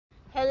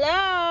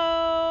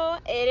Hello,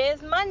 it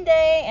is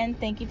Monday, and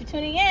thank you for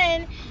tuning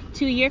in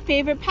to your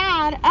favorite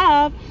pod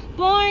of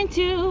Born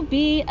to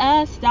Be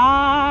a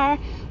Star.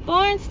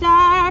 Born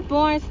star,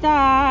 born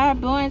star,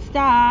 born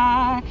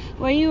star.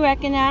 Where you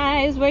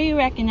recognize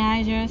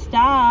you're a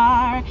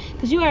star.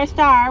 Because you are a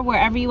star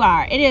wherever you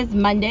are. It is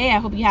Monday. I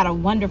hope you had a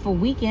wonderful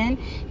weekend.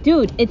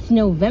 Dude, it's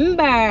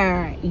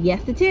November.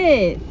 Yes, it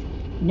is.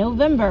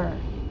 November.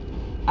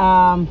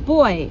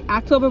 Boy,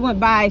 October went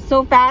by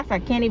so fast, I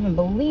can't even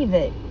believe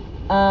it.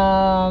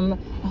 I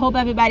hope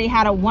everybody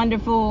had a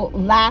wonderful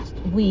last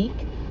week.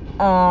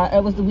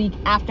 It was the week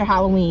after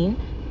Halloween.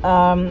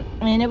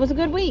 And it was a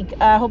good week.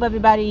 I hope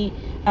everybody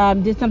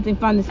did something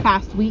fun this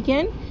past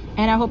weekend.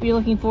 And I hope you're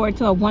looking forward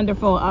to a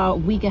wonderful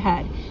week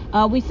ahead.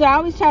 We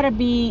always try to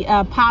be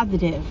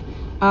positive.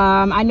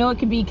 I know it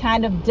can be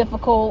kind of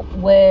difficult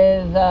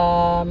with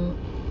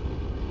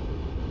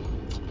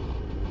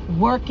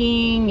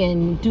working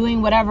and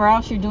doing whatever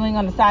else you're doing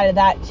on the side of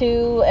that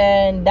too,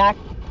 and that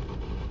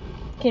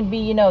can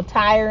be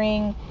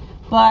tiring,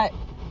 but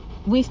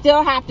we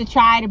still have to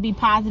try to be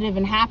positive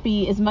and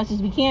happy as much as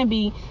we can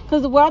be,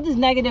 because the world is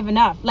negative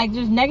enough. Like,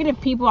 there's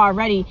negative people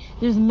already.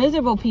 There's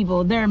miserable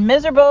people. They're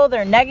miserable,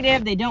 they're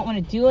negative, they don't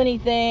want to do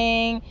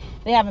anything,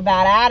 they have a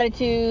bad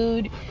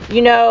attitude.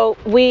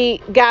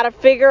 We gotta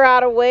figure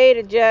out a way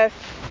to just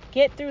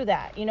get through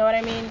that, you know what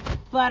I mean?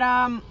 But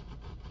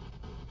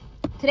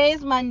today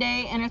is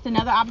Monday, and it's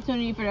another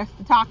opportunity for us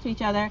to talk to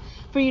each other,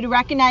 for you to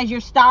recognize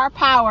your star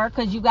power,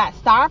 because you got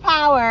star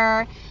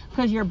power,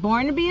 because you're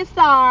born to be a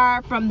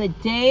star. From the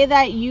day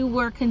that you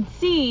were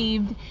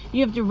conceived,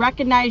 you have to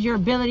recognize your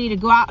ability to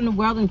go out in the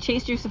world and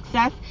chase your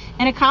success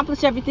and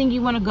accomplish everything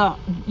you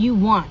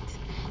want.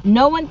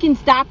 No one can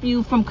stop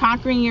you from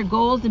conquering your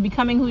goals and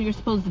becoming who you're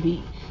supposed to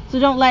be. So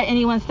don't let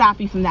anyone stop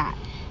you from that.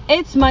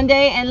 It's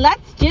Monday, and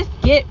let's just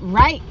get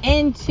right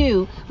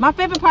into my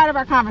favorite part of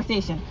our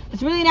conversation.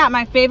 It's really not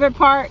my favorite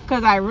part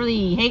because I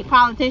really hate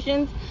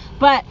politicians,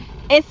 but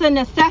it's a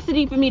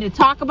necessity for me to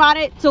talk about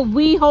it so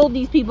we hold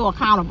these people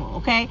accountable,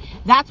 okay?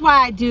 That's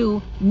why I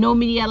do No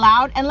Media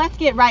Allowed, and let's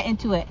get right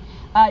into it.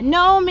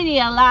 No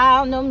media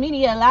allowed, no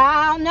media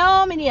allowed,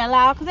 no media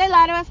allowed, because they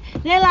lie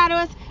to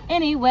us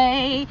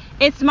anyway.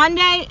 It's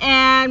Monday,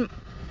 and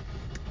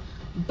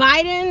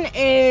Biden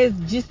is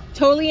just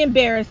totally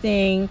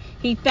embarrassing.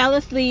 He fell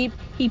asleep.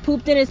 He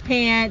pooped in his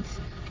pants.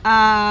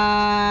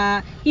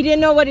 He didn't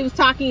know what he was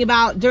talking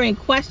about during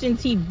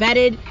questions he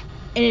vetted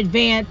in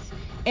advance.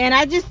 And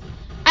I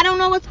don't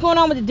know what's going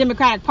on with the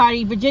Democratic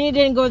Party. Virginia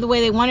didn't go the way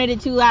they wanted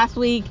it to last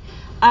week.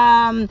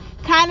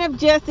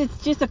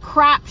 It's just a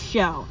crap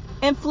show.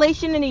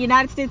 Inflation in the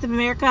United States of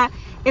America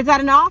is at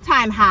an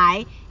all-time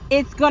high.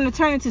 It's going to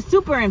turn into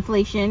super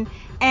inflation.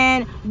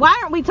 And why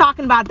aren't we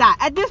talking about that?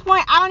 At this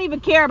point, I don't even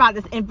care about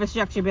this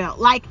infrastructure bill.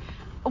 Like,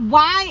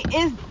 why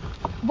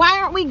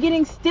aren't we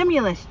getting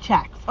stimulus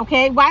checks?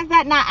 Okay, why is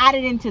that not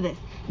added into this?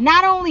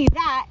 Not only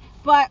that,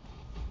 but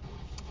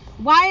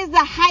why is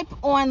the hype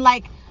on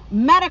like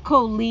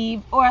medical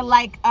leave or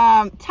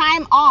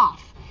time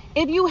off?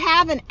 If you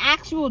have an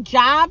actual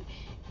job,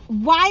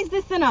 why is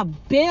this in a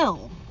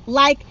bill?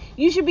 Like,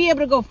 you should be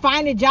able to go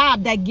find a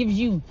job that gives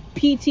you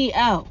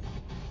PTO.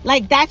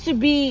 Like, that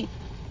should be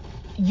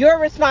your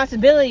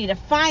responsibility to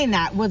find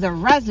that with a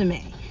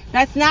resume.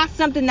 That's not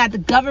something that the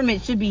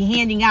government should be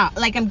handing out.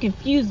 Like, I'm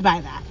confused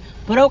by that.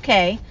 But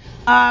okay.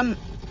 And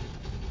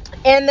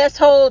this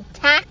whole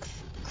tax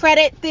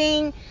credit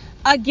thing,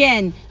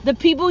 again, the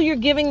people you're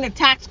giving the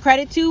tax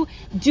credit to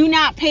do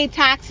not pay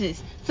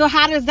taxes. So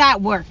how does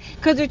that work?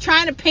 Because they're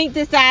trying to paint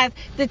this as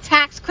the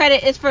tax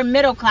credit is for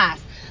middle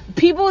class.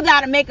 People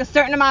that make a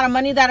certain amount of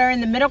money that are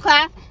in the middle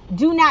class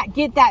do not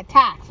get that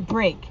tax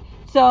break.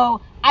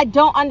 So I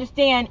don't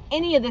understand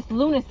any of this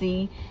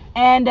lunacy.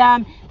 And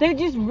they're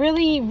just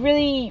really,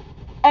 really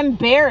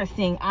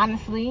embarrassing,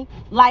 honestly.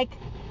 Like,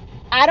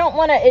 I don't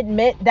want to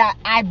admit that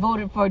I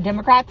voted for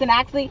Democrats, and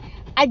actually,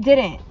 I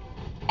didn't.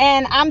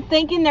 And I'm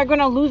thinking they're going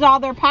to lose all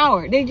their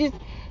power. They just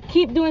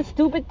keep doing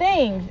stupid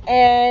things,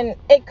 and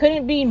it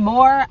couldn't be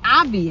more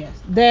obvious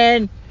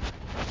than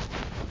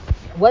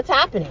what's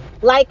happening.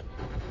 Like,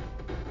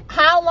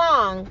 how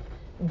long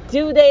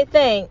do they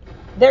think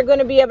they're going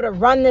to be able to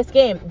run this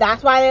game?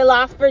 That's why they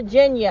lost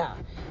Virginia.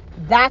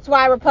 That's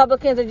why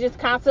Republicans are just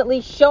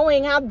constantly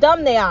showing how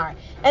dumb they are.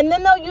 And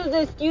then they'll use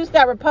the excuse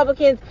that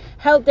Republicans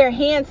held their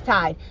hands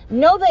tied.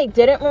 No, they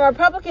didn't. When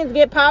Republicans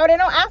get power, they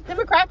don't ask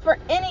Democrats for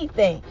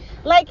anything.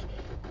 Like,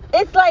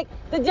 it's like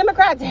the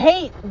Democrats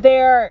hate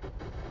their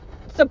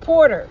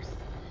supporters.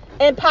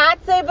 And Pod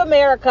Save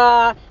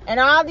America and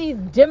all these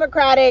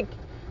Democratic,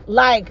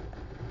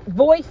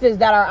 voices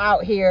that are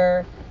out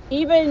here,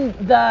 even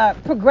the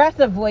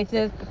progressive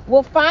voices,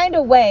 will find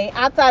a way,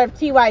 outside of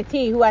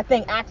TYT, who I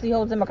think actually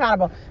holds them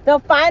accountable, they'll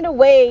find a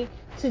way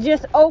to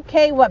just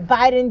okay what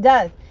Biden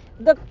does.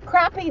 The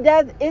crap he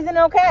does isn't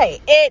okay.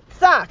 It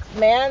sucks,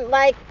 man.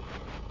 Like,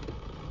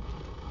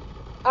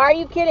 are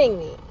you kidding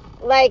me?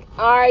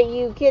 Are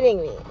you kidding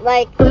me?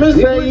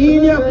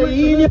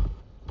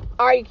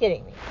 Are you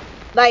kidding me?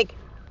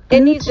 It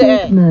needs to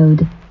end.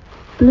 Mode.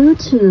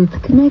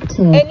 Bluetooth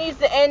connected. It needs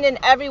to end in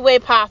every way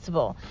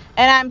possible.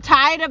 And I'm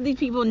tired of these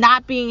people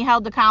not being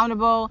held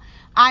accountable.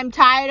 I'm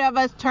tired of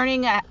us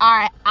turning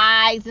our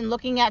eyes and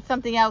looking at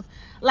something else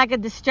like a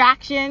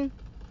distraction.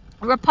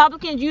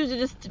 Republicans use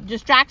a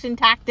distraction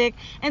tactic,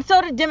 and so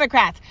do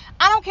Democrats.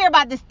 I don't care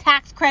about this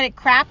tax credit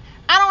crap.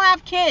 I don't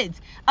have kids.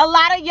 A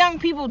lot of young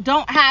people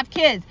don't have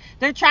kids.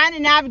 They're trying to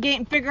navigate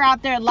and figure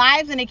out their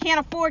lives, and they can't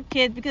afford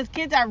kids because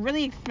kids are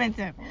really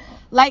expensive.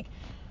 Like,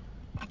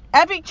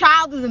 every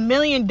child is $1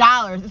 million.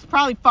 It's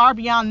probably far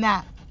beyond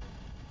that.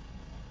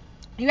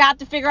 You have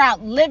to figure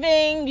out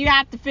living. You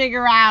have to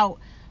figure out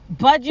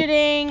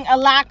budgeting. A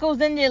lot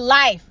goes into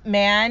life,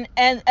 man.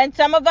 And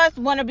some of us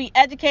want to be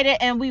educated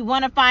and we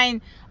want to find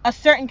a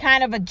certain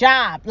kind of a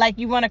job. Like,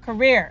 you want a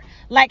career.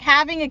 Like,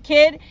 having a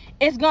kid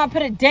is going to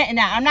put a dent in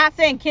that. I'm not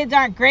saying kids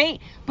aren't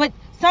great, but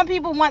some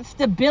people want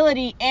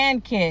stability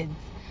and kids.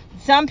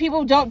 Some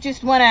people don't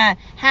just want to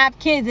have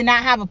kids and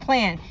not have a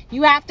plan.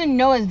 You have to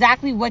know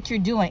exactly what you're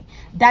doing.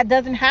 That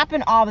doesn't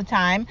happen all the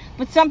time,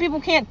 but some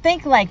people can't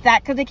think like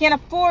that because they can't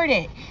afford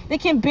it. They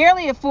can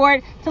barely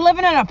afford to live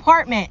in an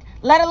apartment,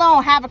 let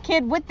alone have a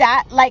kid with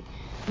that. Like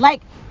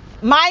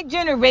my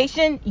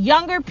generation,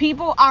 younger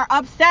people are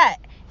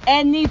upset,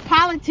 and these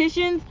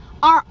politicians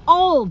are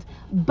old.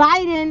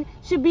 Biden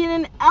should be in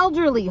an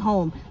elderly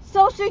home.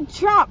 So should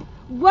Trump.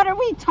 What are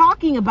we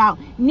talking about?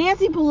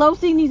 Nancy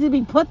Pelosi needs to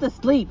be put to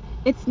sleep.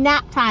 It's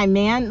nap time,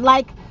 man.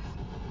 Like,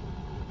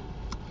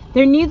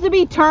 there needs to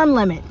be term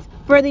limits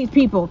for these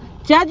people.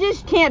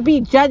 Judges can't be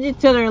judges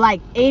till they're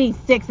like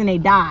 86 and they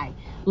die.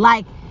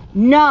 Like,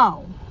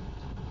 no.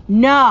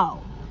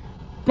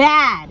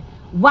 Bad.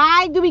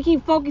 Why do we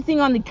keep focusing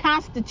on the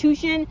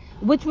Constitution,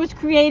 which was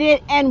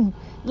created and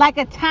like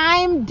a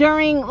time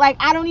during, like,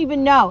 I don't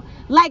even know.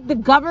 Like, the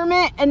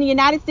government in the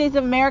United States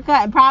of America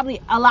and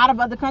probably a lot of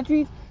other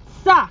countries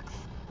sucks.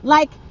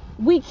 Like,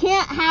 we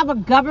can't have a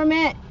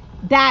government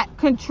that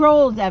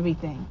controls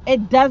everything.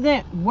 It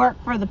doesn't work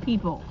for the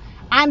people.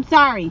 I'm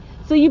sorry.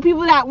 So you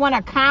people that want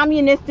a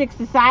communistic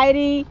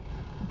society,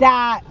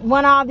 that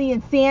want all the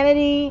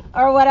insanity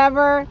or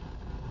whatever,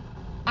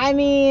 I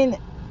mean,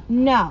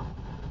 no.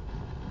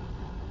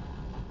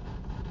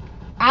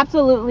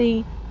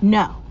 Absolutely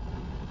no.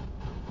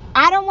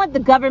 I don't want the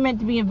government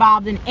to be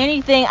involved in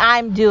anything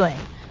I'm doing,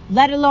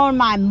 let alone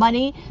my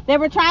money. They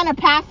were trying to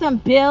pass some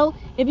bill.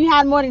 If you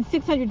had more than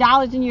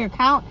 $600 in your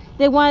account,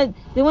 they wanted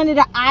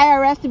the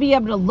IRS to be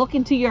able to look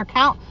into your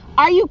account.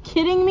 Are you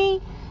kidding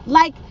me?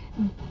 Like,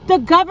 the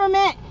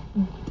government,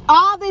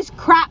 all this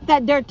crap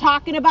that they're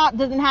talking about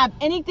doesn't have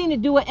anything to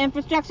do with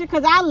infrastructure,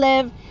 because I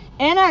live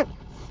in a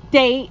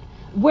state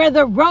where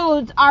the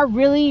roads are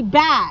really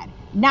bad.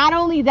 Not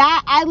only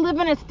that, I live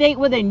in a state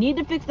where they need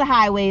to fix the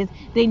highways,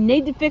 they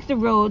need to fix the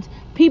roads.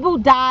 People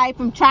die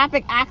from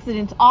traffic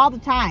accidents all the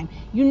time.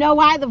 You know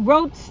why? The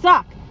roads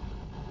suck.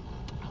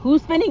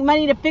 Who's spending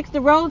money to fix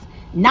the roads?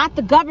 Not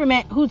the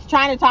government, who's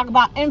trying to talk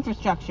about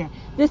infrastructure.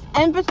 This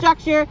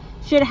infrastructure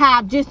should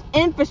have just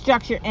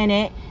infrastructure in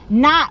it,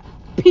 not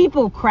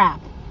people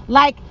crap.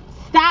 Like,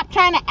 stop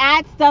trying to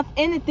add stuff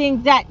into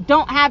things that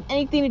don't have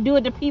anything to do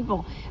with the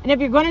people. And if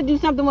you're going to do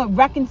something with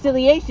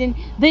reconciliation,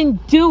 then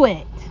do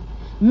it.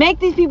 Make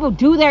these people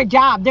do their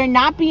job. They're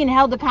not being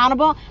held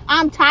accountable.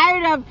 I'm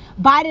tired of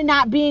Biden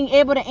not being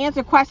able to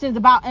answer questions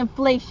about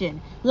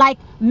inflation. Like,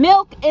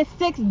 milk is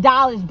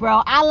 $6,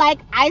 bro. I like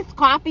iced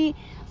coffee.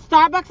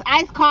 Starbucks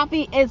iced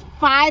coffee is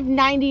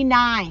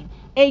 $5.99.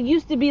 It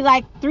used to be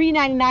like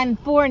 $3.99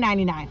 and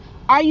 $4.99.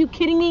 Are you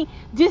kidding me?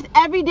 Just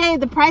every day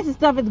the price of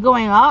stuff is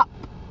going up.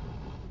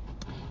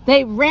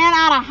 They ran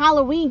out of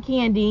Halloween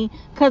candy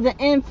because of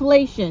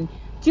inflation.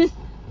 Just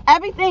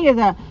everything is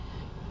a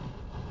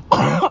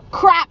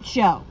crap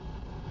show.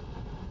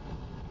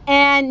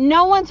 And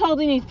no one's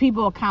holding these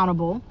people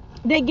accountable.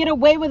 They get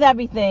away with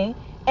everything.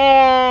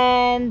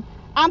 And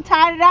I'm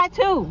tired of that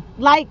too.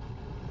 Like,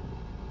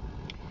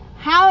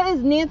 how has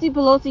Nancy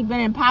Pelosi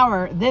been in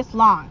power this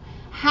long?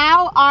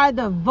 How are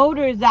the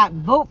voters that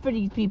vote for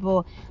these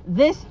people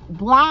this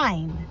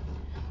blind?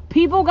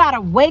 People gotta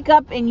wake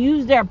up and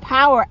use their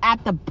power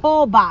at the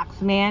poll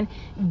box, man.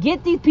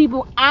 Get these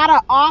people out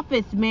of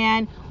office,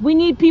 man. We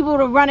need people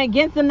to run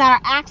against them that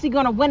are actually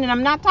gonna win. And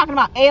I'm not talking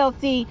about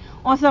AOC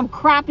on some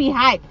crappy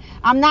hype.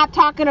 I'm not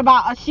talking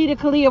about Ashita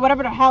Kali or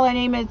whatever the hell her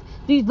name is.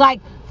 These, like,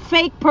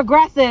 fake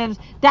progressives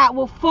that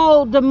will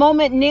fold the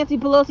moment Nancy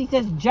Pelosi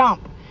says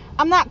jump.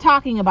 I'm not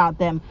talking about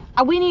them.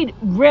 We need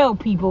real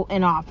people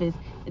in office.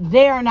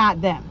 They are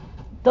not them.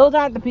 Those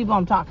aren't the people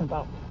I'm talking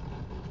about.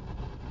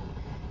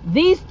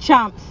 These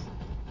chumps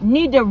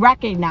need to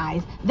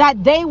recognize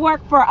that they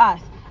work for us.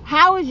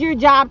 How is your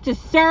job to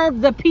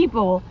serve the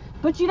people,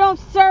 but you don't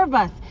serve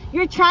us?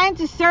 You're trying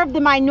to serve the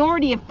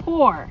minority of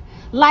poor.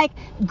 Like,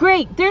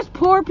 great, there's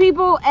poor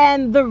people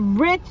and the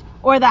rich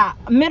or the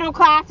middle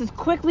class is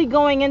quickly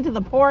going into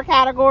the poor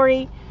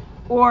category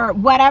or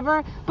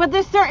whatever, but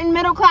there's certain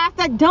middle class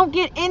that don't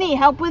get any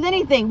help with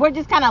anything. We're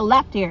just kind of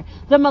left here.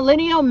 The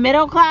millennial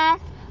middle class,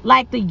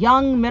 like the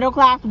young middle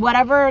class,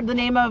 whatever the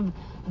name of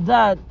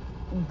the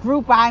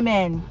group I'm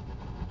in,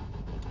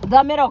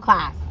 the middle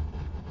class,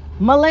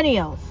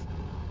 millennials.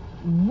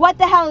 What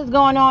the hell is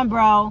going on,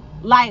 bro?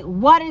 Like,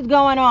 what is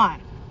going on?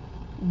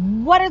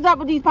 What is up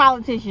with these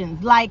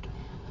politicians? Like,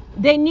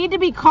 they need to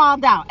be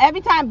called out.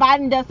 Every time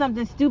Biden does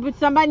something stupid,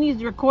 somebody needs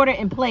to record it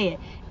and play it.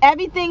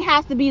 Everything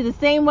has to be the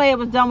same way it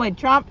was done with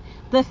Trump,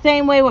 the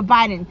same way with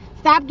Biden.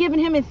 Stop giving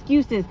him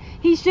excuses.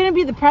 He shouldn't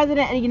be the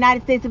president of the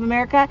United States of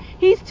America.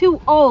 He's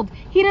too old.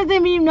 He doesn't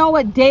even know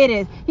what day it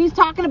is. He's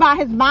talking about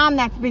his mom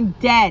that's been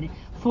dead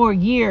for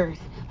years.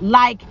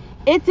 Like,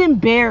 it's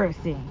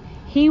embarrassing.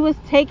 He was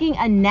taking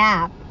a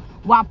nap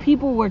while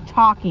people were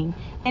talking,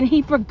 and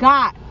he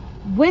forgot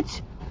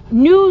which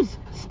news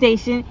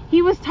station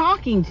he was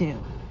talking to.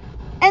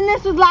 And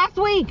this was last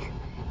week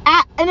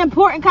at an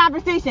important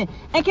conversation.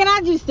 And can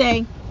I just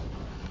say,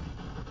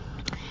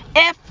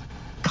 if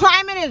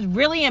climate is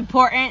really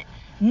important,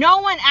 no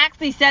one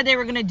actually said they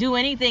were going to do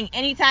anything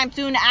anytime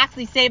soon to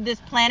actually save this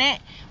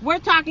planet. We're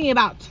talking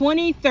about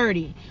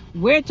 2030.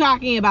 We're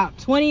talking about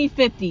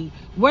 2050.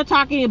 We're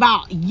talking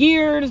about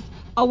years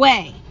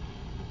away.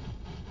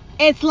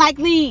 It's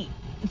likely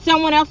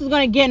someone else is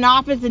going to get in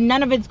office and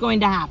none of it's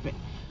going to happen.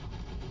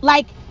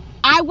 Like,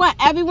 I want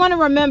everyone to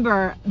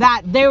remember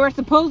that they were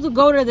supposed to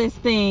go to this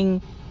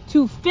thing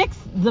to fix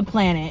the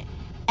planet,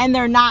 and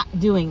they're not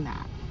doing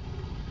that.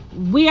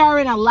 We are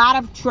in a lot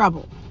of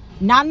trouble.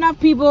 Not enough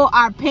people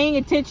are paying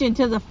attention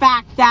to the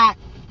fact that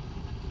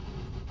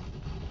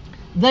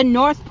the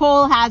North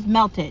Pole has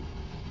melted.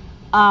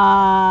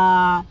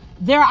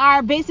 There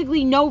are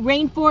basically no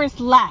rainforest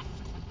left.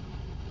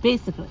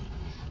 Basically.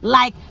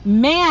 Like,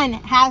 man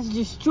has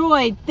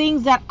destroyed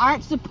things that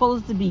aren't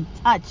supposed to be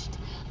touched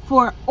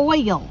for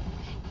oil.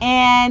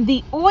 And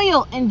the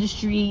oil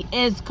industry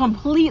is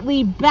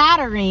completely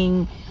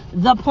battering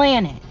the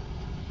planet.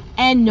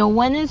 And no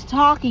one is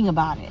talking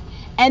about it.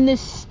 And the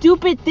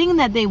stupid thing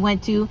that they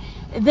went to,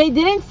 they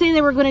didn't say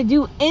they were going to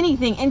do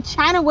anything. And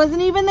China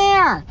wasn't even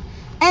there.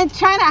 And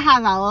China has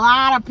a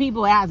lot of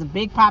people. It has a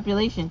big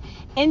population.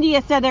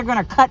 India said they're going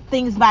to cut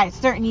things by a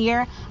certain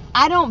year.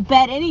 I don't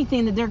bet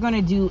anything that they're going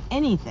to do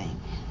anything.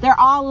 They're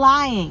all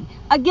lying.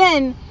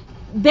 Again,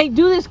 they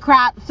do this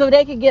crap so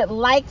they can get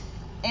likes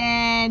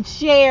and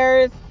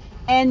shares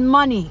and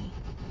money.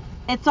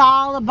 It's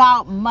all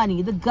about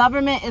money. The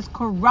government is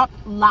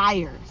corrupt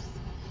liars.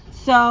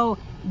 So,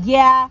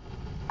 yeah,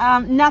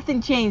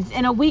 nothing changed.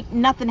 In a week,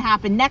 nothing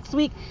happened. Next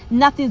week,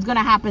 nothing's going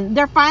to happen.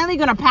 They're finally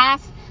going to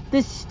pass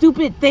this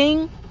stupid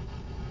thing.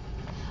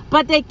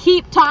 But they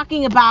keep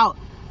talking about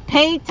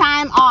paid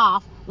time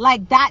off.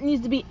 Like that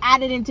needs to be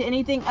added into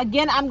anything.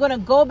 Again, I'm going to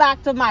go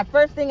back to my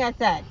first thing I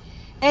said.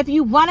 If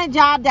you want a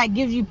job that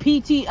gives you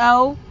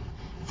PTO,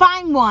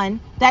 find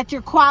one that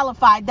you're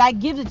qualified that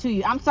gives it to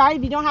you. I'm sorry,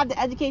 if you don't have the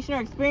education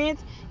or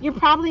experience, you're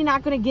probably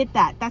not going to get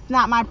that. That's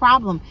not my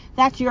problem.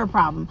 That's your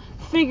problem.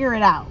 Figure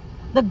it out.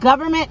 The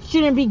government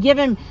shouldn't be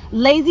giving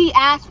lazy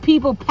ass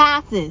people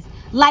passes.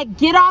 Like,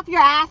 get off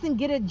your ass and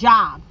get a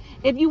job.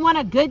 If you want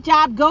a good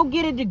job, go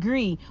get a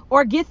degree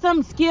or get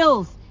some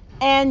skills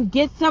and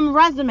get some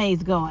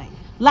resumes going.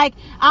 Like,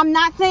 I'm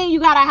not saying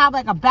you got to have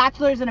like a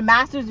bachelor's and a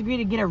master's degree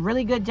to get a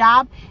really good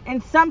job.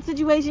 In some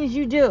situations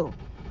you do.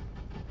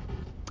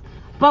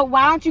 But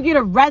why don't you get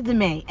a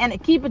resume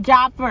and keep a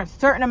job for a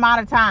certain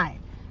amount of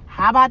time?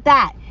 How about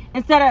that?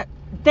 Instead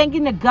of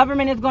thinking the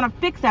government is going to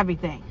fix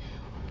everything.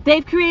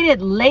 They've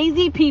created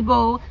lazy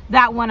people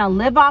that want to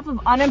live off of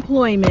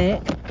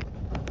unemployment.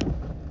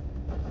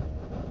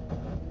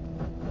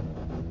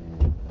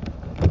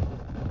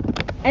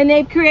 And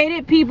they've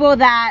created people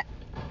that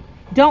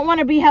don't want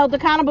to be held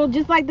accountable,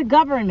 just like the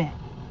government.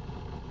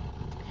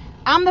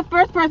 I'm the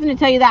first person to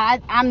tell you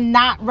that I'm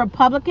not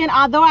Republican,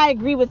 although I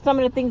agree with some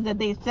of the things that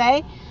they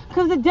say,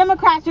 because the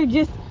Democrats are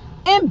just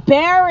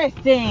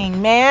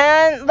embarrassing,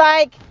 man.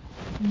 Like,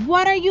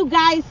 what are you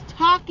guys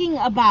talking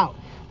about?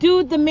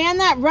 Dude, the man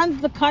that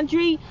runs the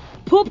country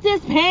pooped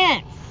his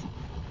pants.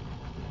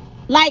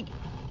 Like,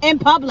 in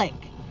public.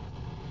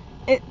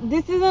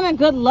 This isn't a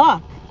good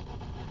look.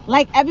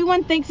 Like,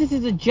 everyone thinks this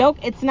is a joke.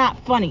 It's not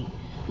funny.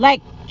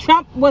 Like,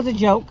 Trump was a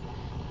joke.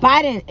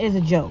 Biden is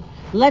a joke.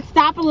 Let's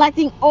stop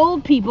electing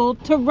old people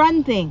to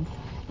run things.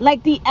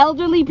 Like, the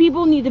elderly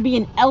people need to be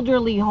in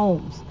elderly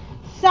homes.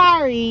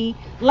 Sorry.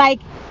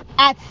 Like,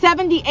 at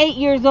 78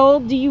 years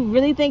old, do you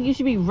really think you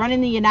should be running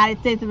the United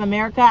States of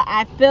America?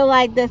 I feel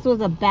like this was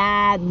a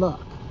bad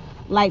look.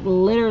 Like,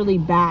 literally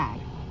bad.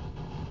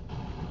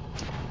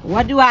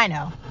 What do I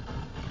know?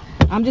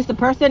 I'm just a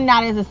person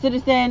that is a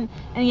citizen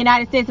in the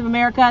United States of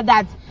America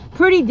that's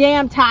pretty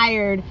damn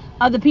tired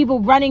of the people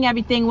running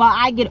everything while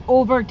I get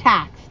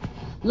overtaxed.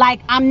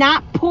 Like, I'm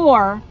not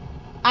poor.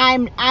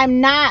 I'm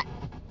not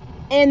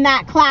in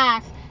that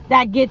class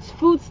that gets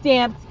food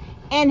stamps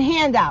and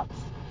handouts.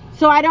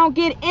 So I don't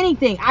get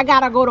anything. I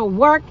gotta go to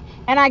work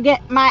and I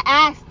get my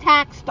ass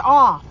taxed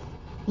off.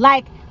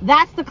 Like,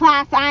 that's the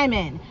class I'm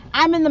in.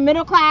 I'm in the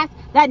middle class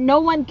that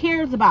no one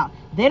cares about.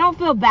 They don't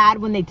feel bad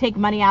when they take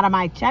money out of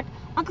my check.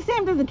 Uncle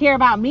Sam doesn't care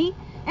about me.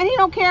 And he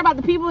don't care about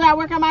the people that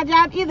work on my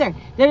job either.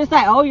 They're just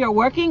like, oh, you're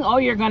working? Oh,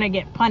 you're going to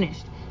get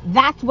punished.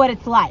 That's what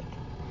it's like.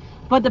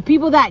 But the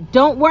people that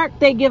don't work,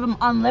 they give them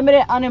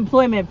unlimited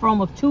unemployment for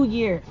almost 2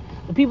 years.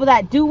 The people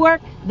that do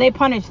work, they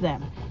punish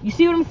them. You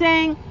see what I'm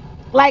saying?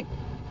 Like,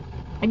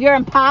 if you're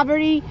in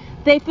poverty,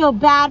 they feel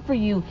bad for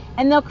you,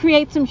 and they'll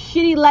create some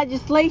shitty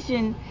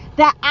legislation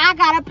that I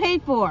gotta pay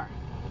for.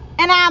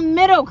 And I'm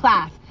middle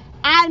class.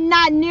 I'm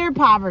not near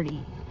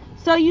poverty.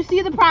 So you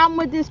see the problem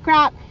with this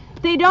crap?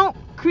 They don't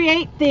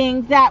create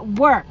things that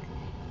work.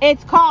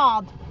 It's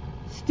called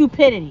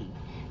stupidity.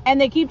 And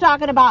they keep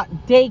talking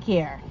about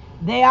daycare.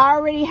 They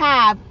already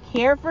have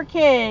Care for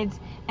Kids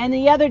and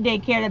the other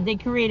daycare that they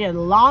created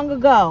long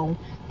ago.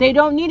 They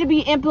don't need to be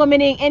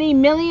implementing any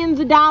millions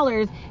of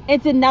dollars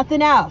into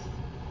nothing else.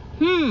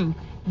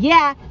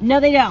 Yeah, no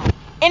they don't.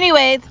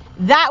 Anyways,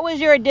 that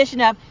was your edition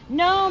of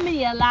No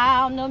Media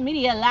Allowed, No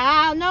Media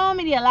Allowed, No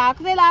Media Allowed,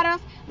 because they lied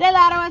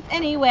to us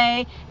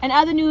anyway. And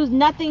other news,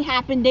 nothing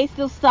happened, they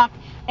still suck,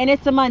 and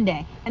it's a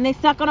Monday. And they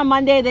suck on a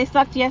Monday, they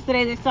sucked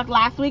yesterday, they sucked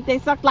last week, they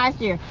sucked last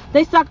year.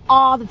 They suck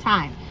all the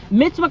time.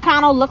 Mitch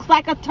McConnell looks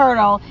like a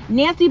turtle.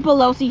 Nancy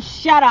Pelosi,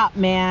 shut up,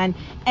 man.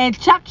 And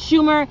Chuck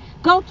Schumer,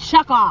 go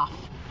chuck off.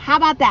 How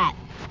about that?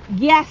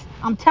 Yes,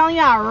 I'm telling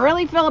you how I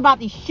really feel about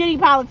these shitty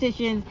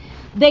politicians.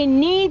 They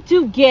need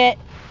to get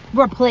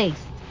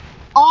replaced.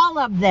 All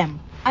of them.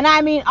 And I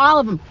mean all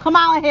of them.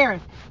 Kamala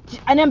Harris,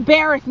 an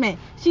embarrassment.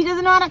 She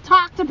doesn't know how to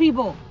talk to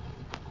people.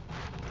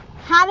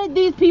 How did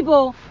these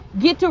people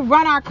get to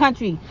run our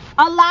country?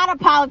 A lot of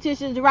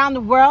politicians around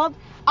the world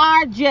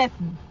are just,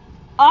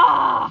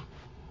 I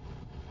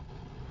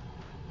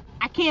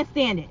can't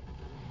stand it.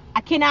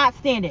 I cannot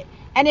stand it.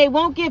 And they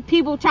won't give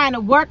people trying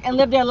to work and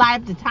live their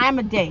lives the time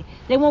of day.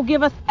 They won't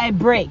give us a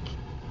break.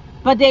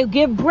 But they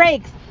give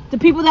breaks to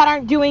people that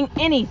aren't doing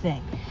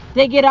anything.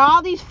 They get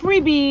all these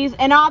freebies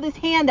and all these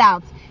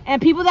handouts.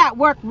 And people that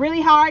work really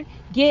hard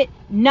get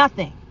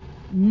nothing.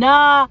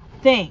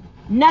 Nothing.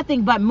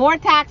 Nothing but more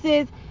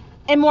taxes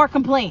and more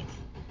complaints.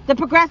 The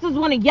progressives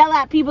want to yell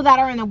at people that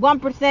are in the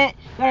 1%, that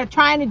are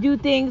trying to do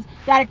things,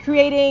 that are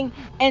creating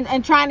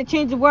and trying to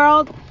change the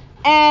world.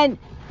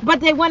 But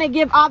they want to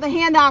give all the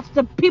handouts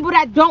to people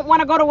that don't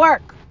want to go to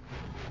work.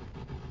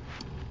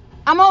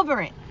 I'm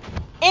over it.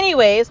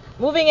 Anyways,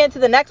 moving into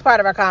the next part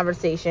of our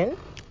conversation.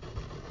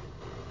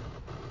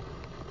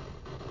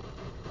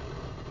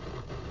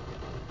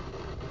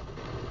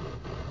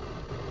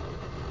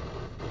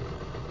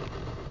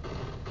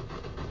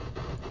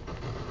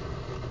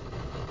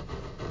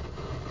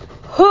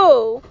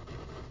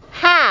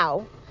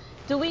 How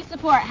do we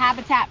support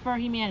Habitat for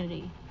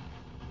Humanity?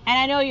 And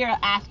I know you're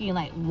asking,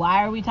 like,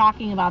 why are we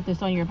talking about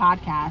this on your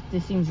podcast?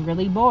 This seems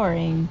really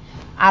boring.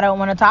 I don't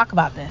want to talk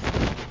about this.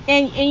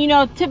 And you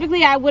know,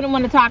 typically I wouldn't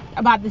want to talk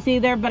about this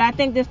either, but I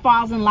think this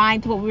falls in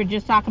line to what we were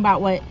just talking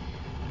about, what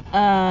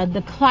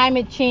the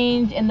climate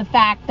change and the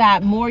fact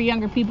that more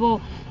younger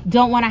people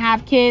don't want to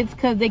have kids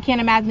because they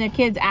can't imagine their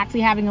kids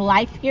actually having a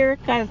life here,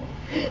 because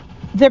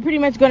they're pretty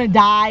much going to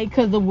die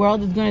because the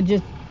world is going to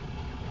just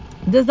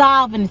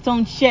dissolve in its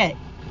own shit.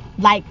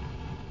 Like,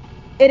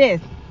 it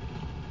is.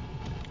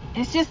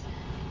 It's just,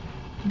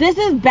 this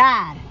is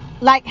bad.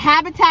 Like,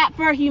 Habitat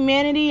for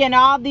Humanity and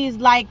all these,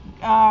 like,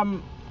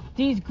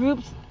 these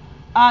groups,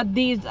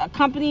 these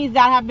companies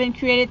that have been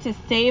created to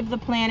save the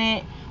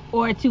planet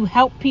or to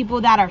help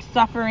people that are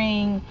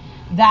suffering,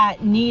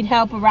 that need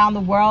help around the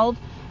world.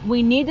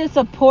 We need to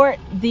support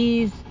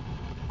these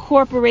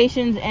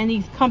corporations and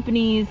these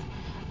companies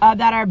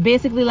that are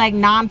basically like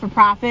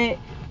non-for-profit.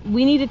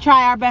 We need to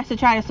try our best to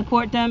try to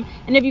support them.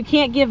 And if you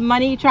can't give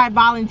money, try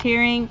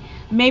volunteering.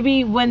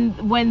 Maybe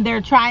when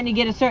they're trying to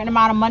get a certain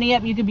amount of money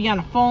up, you could be on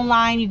a phone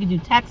line, you could do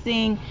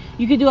texting,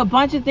 you could do a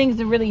bunch of things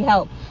to really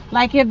help.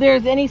 Like, if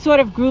there's any sort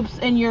of groups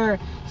in your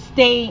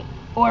state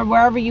or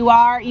wherever you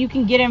are, you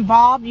can get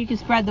involved, you can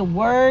spread the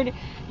word.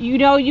 You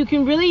know, you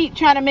can really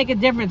try to make a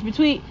difference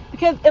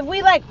because if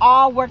we like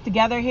all work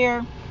together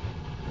here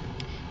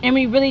and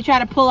we really try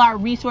to pull our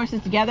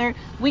resources together,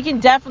 we can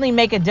definitely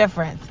make a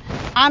difference.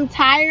 I'm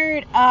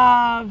tired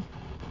of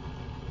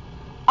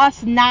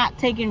us not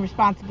taking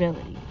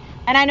responsibility.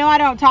 And I know I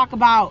don't talk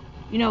about,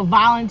 you know,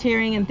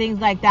 volunteering and things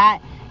like that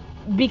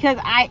because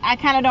I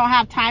kind of don't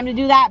have time to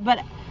do that.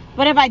 But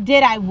if I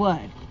did, I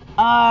would.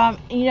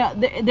 You know,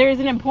 there's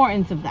an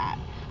importance of that.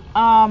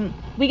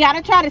 We got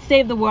to try to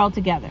save the world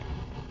together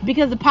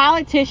because the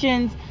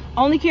politicians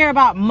only care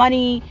about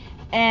money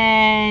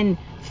and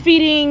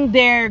feeding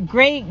their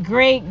great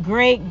grandchild,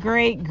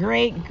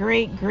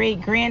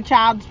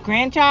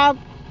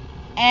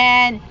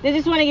 and they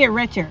just want to get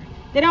richer.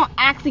 They don't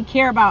actually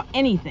care about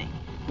anything.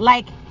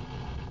 Like,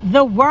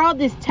 the world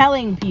is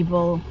telling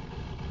people,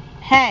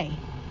 hey,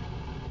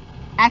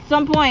 at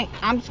some point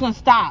I'm just gonna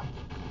stop,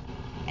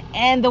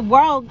 and the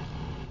world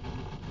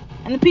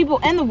and the people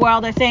in the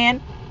world are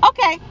saying,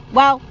 okay,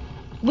 well,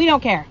 we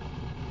don't care,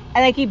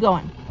 and they keep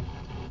going.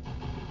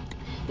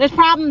 There's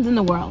problems in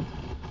the world.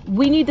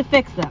 We need to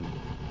fix them.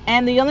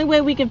 And the only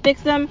way we can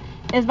fix them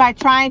is by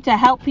trying to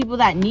help people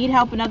that need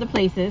help in other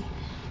places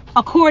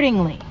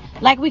accordingly.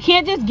 Like, we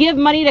can't just give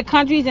money to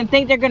countries and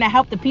think they're going to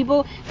help the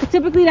people, because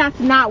typically that's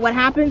not what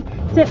happens.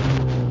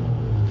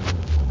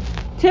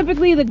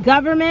 typically the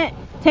government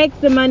takes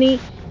the money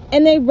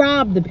and they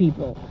rob the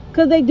people,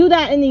 because they do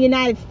that in the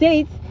United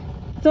States.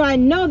 So I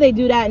know they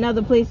do that in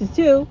other places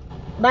too.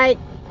 Like,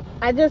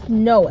 I just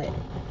know it.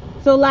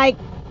 So, like,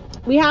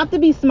 we have to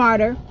be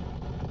smarter.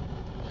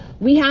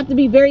 We have to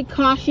be very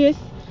cautious,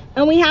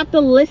 and we have to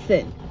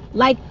listen.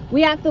 Like,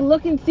 we have to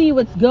look and see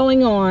what's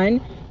going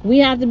on. We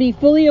have to be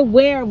fully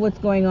aware of what's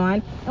going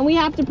on, and we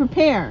have to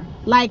prepare.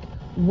 Like,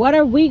 what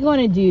are we going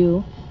to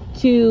do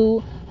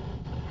to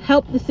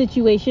help the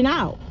situation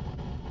out?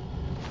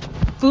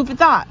 Food for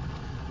thought.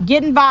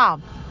 Get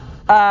involved.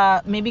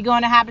 Maybe go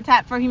on a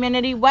Habitat for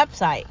Humanity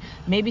website.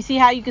 Maybe see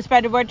how you can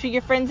spread the word to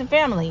your friends and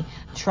family.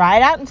 Try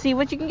it out and see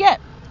what you can get.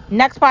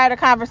 Next part of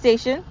the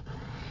conversation: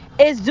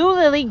 is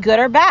Zulily good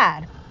or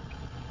bad?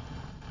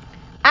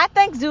 I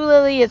think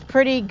Zulily is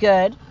pretty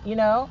good.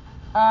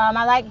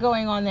 I like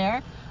going on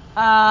there,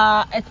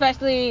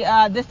 especially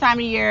this time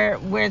of year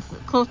where it's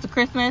close to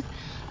Christmas.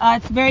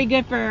 It's very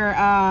good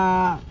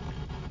for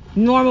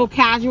normal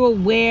casual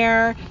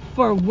wear,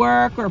 for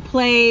work or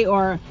play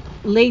or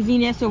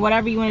laziness or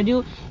whatever you want to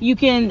do. You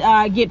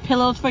can get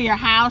pillows for your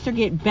house or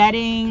get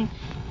bedding.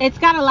 It's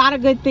got a lot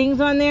of good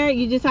things on there.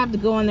 You just have to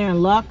go in there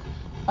and look.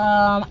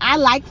 I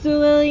like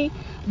Zulily.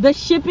 The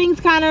shipping's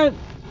kind of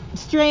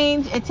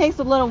strange. It takes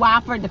a little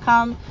while for it to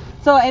come.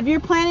 So if you're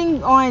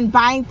planning on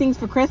buying things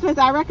for Christmas,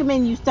 I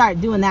recommend you start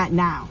doing that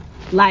now.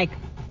 Like,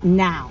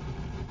 now.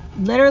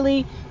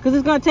 Literally, because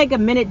it's going to take a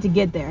minute to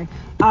get there.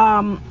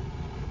 I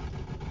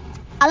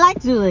like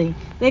Zulily.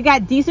 They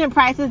got decent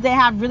prices. They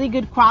have really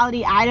good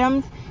quality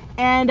items,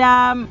 and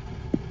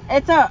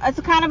it's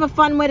a kind of a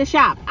fun way to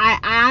shop. I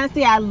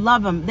honestly, I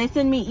love them. They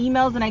send me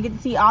emails and I get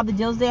to see all the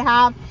deals they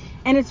have,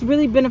 and it's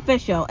really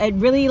beneficial. It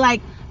really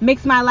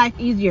makes my life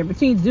easier.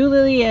 Between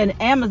Zulily and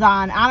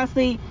Amazon,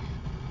 honestly,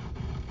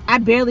 I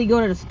barely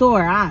go to the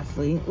store.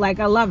 Honestly, I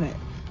love it.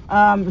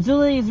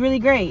 Zulily is really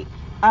great.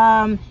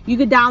 You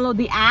could download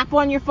the app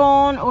on your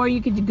phone, or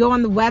you could go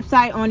on the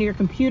website on your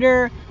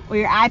computer or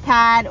your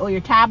iPad or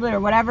your tablet or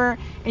whatever,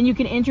 and you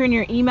can enter in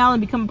your email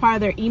and become a part of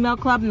their email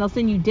club, and they'll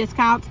send you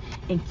discounts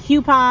and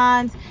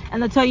coupons,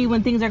 and they'll tell you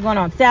when things are going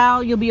on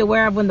sale. You'll be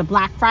aware of when the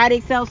Black Friday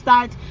sale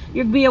starts.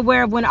 You'll be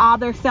aware of when all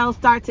their sales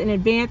starts in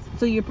advance,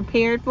 so you're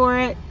prepared for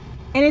it,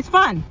 and it's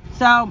fun.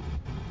 So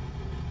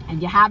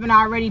if you haven't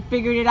already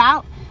figured it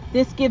out,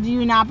 this gives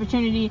you an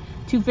opportunity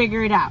to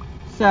figure it out.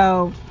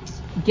 So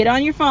get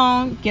on your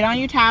phone, get on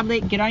your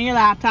tablet, get on your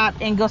laptop,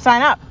 and go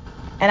sign up.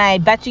 And I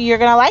bet you're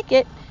going to like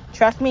it.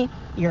 Trust me,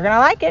 you're going to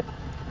like it.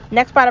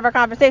 Next part of our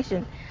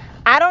conversation: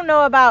 I don't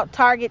know about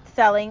Target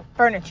selling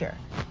furniture.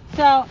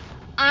 So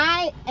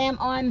I am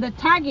on the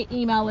Target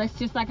email list,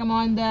 just like I'm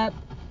on the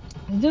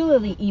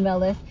Zulily email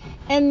list.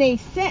 And they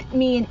sent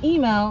me an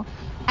email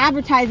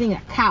advertising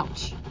a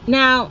couch.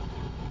 Now,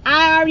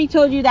 I already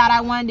told you that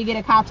I wanted to get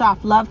a couch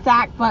off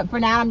Lovesac, but for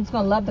now I'm just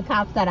going to love the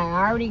couch that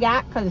I already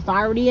got, because it's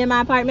already in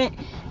my apartment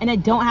and I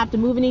don't have to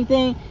move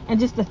anything, and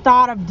just the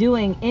thought of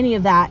doing any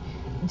of that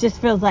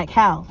just feels like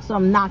hell, so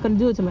I'm not going to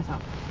do it to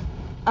myself.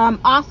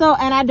 Also,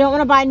 and I don't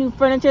want to buy new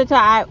furniture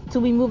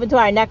till we move into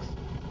our next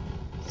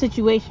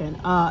situation,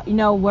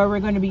 where we're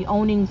going to be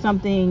owning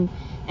something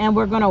and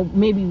we're going to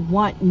maybe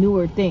want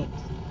newer things.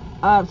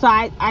 So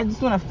I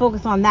just want to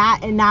focus on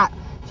that and not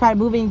try to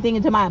move anything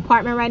into my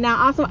apartment right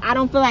now. Also, I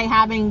don't feel like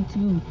having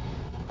to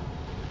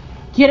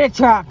get a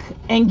truck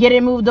and get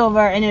it moved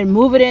over and then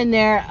move it in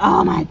there.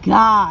 Oh my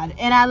God.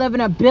 And I live in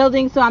a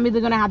building, so I'm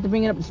either going to have to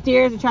bring it up the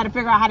stairs and try to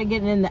figure out how to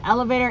get it in the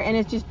elevator, and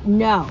it's just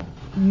no.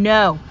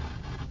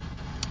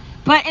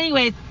 But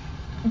anyways,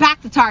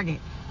 back to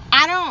Target.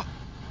 I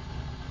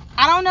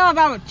don't know if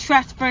I would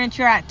trust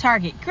furniture at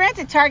Target.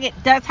 Granted, Target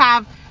does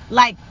have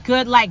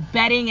good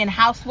bedding and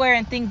houseware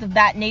and things of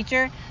that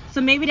nature,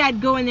 so maybe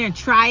I'd go in there and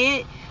try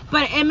it.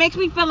 But it makes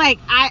me feel like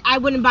I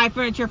wouldn't buy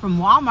furniture from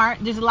Walmart.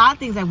 There's a lot of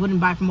things I wouldn't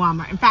buy from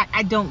Walmart. In fact,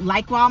 I don't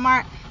like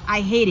Walmart.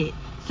 I hate it.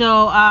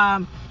 So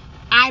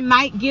I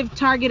might give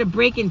Target a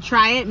break and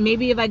try it.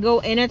 Maybe if I go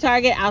in a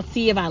Target, I'll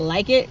see if I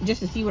like it,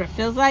 just to see what it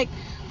feels like.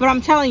 But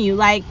I'm telling you,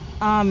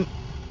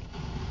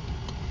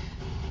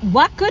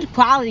 what good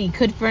quality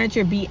could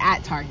furniture be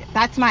at Target?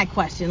 That's my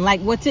question.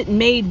 What's it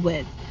made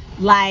with?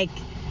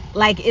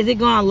 Is it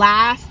gonna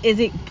last? Is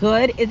it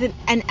good? Is it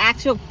an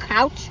actual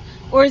couch?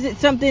 Or is it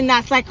something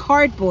that's like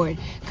cardboard?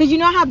 Because you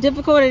know how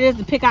difficult it is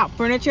to pick out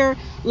furniture?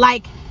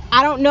 I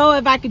don't know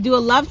if I could do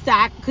a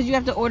Lovesac, because you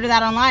have to order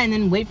that online and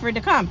then wait for it to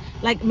come.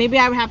 Maybe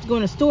I would have to go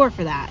in a store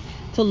for that,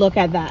 to look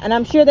at that. And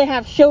I'm sure they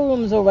have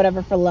showrooms or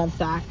whatever for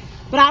Lovesac.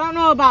 But I don't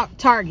know about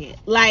Target.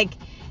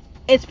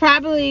 It's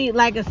probably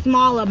a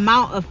small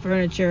amount of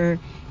furniture.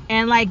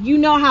 And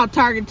how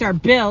Targets are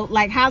built.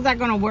 How's that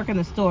going to work in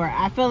the store?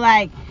 I feel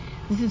like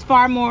this is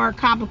far more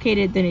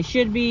complicated than it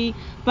should be.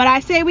 But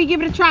I say we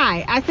give it a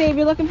try. I say if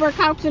you're looking for a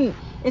couch and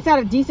it's at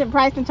a decent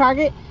price in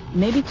Target,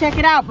 maybe check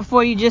it out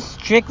before you just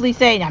strictly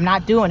say, I'm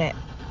not doing it.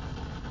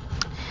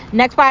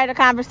 Next part of the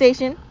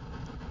conversation: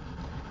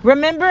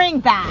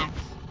 remembering bags.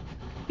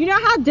 You know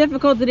how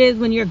difficult it is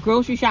when you're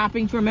grocery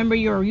shopping to remember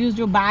your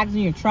reusable bags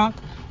in your trunk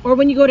or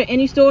when you go to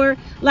any store,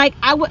 like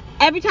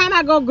every time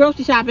I go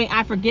grocery shopping,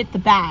 I forget the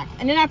bags,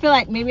 and then I feel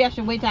like maybe I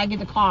should wait till I get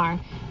the car,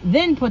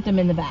 then put them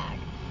in the bag.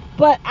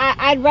 But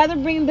I'd rather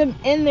bring them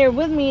in there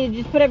with me and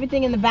just put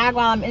everything in the bag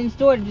while I'm in the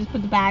store, to just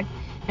put the bags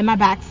in my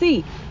back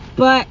seat.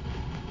 But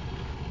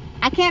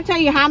I can't tell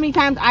you how many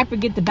times I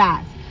forget the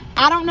bags.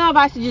 I don't know if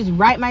I should just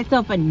write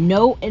myself a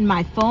note in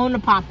my phone to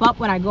pop up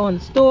when I go in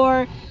the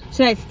store.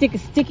 Should I stick a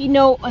sticky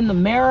note on the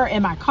mirror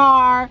in my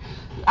car?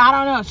 I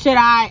don't know. Should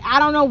I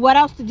don't know what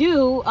else to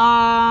do,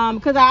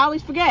 because I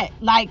always forget.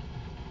 Like,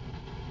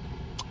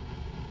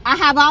 I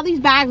have all these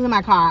bags in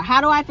my car.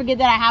 How do I forget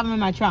that I have them in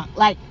my trunk?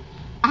 Like,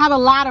 I have a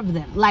lot of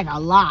them, like a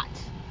lot.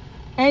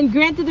 And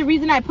granted, the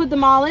reason I put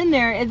them all in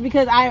there is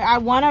because I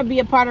want to be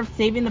a part of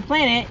saving the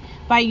planet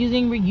by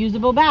using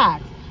reusable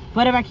bags.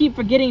 But if I keep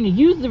forgetting to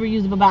use the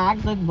reusable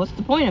bags, like, what's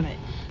the point of it?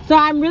 So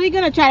I'm really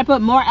going to try to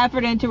put more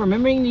effort into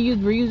remembering to use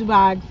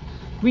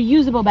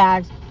reusable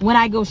bags when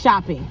I go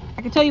shopping.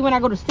 I can tell you, when I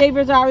go to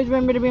Savers, I always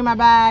remember to bring my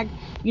bag.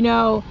 You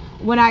know,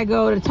 when I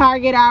go to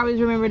Target, I always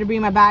remember to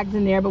bring my bags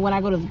in there. But when I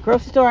go to the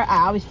grocery store,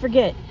 I always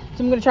forget.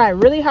 So I'm going to try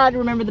really hard to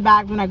remember the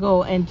bags when I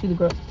go into the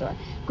grocery store.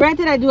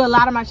 Granted, I do a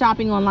lot of my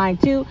shopping online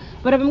too,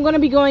 but if I'm going to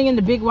be going in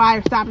the big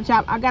wide Stop and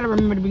Shop, I got to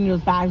remember to bring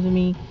those bags with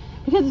me,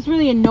 because it's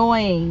really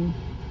annoying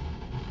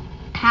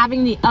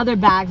having the other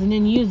bags and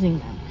then using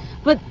them.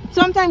 But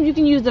sometimes you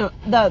can use the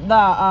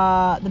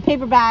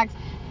paper bags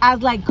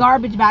as like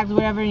garbage bags or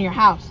whatever in your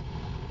house.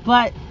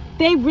 But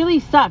they really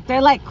suck.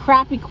 They're like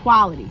crappy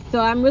quality. So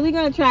I'm really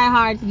going to try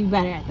hard to do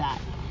better at that.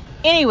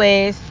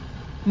 Anyways,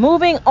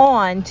 moving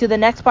on to the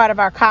next part of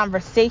our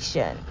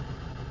conversation.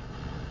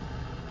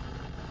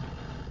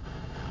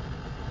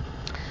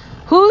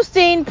 Who's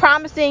seen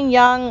Promising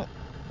Young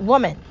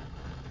Woman?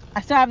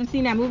 I still haven't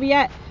seen that movie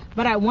yet,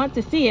 but I want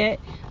to see it.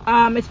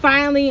 It's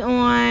finally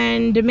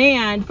on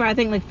demand for, I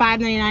think, like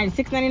 $5.99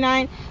 to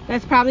 $6.99.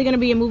 That's probably going to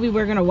be a movie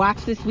we're going to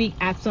watch this week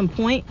at some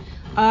point.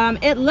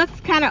 It looks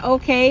kind of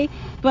okay,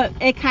 but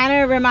it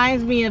kind of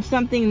reminds me of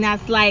something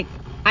that's like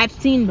I've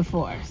seen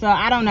before. So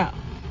I don't know.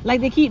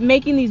 Like, they keep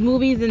making these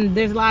movies, and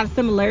there's a lot of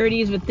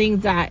similarities with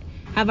things that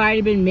have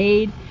already been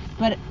made.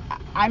 But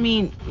I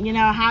mean, you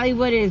know,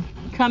 Hollywood is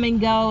come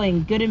and go,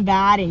 and good and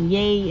bad, and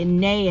yay and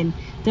nay, and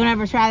don't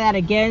ever try that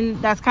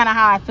again. That's kind of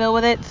how I feel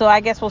with it. So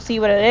I guess we'll see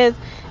what it is.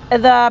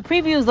 The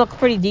previews look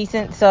pretty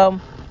decent, so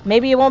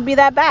maybe it won't be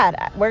that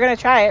bad. We're going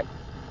to try it.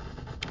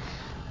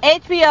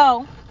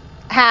 HBO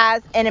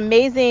has an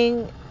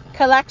amazing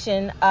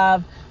collection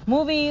of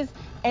movies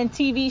and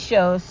TV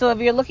shows. So if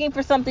you're looking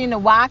for something to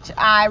watch,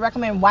 I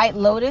recommend White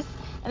Lotus.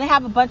 And they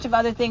have a bunch of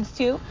other things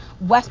too.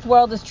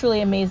 Westworld is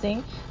truly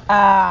amazing.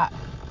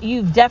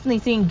 You've definitely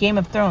seen Game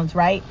of Thrones,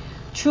 right?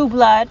 True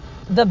Blood,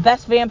 the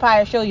best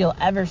vampire show you'll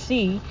ever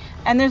see.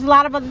 And there's a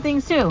lot of other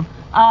things too.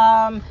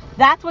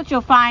 That's what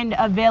you'll find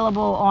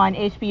available on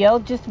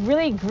HBO. Just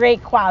really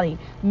great quality.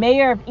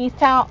 Mayor of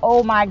Easttown,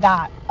 oh my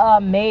God,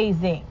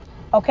 amazing.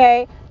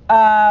 Okay,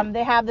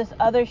 they have this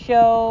other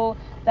show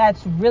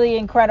that's really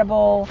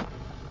incredible.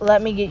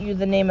 Let me get you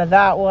the name of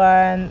that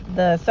one.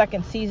 The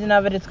second season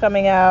of it is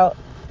coming out.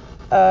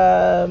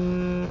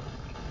 And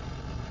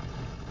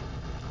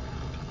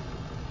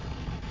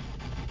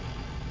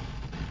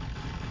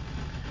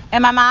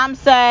my mom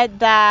said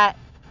that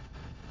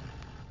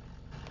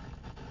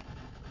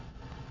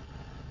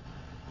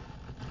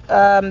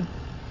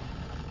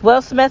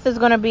Will Smith is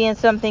going to be in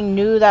something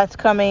new that's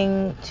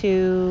coming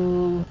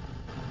to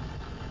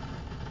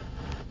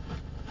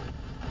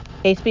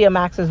HBO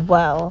Max as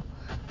well.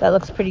 That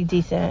looks pretty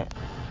decent.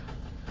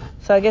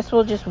 So I guess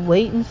we'll just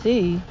wait and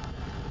see.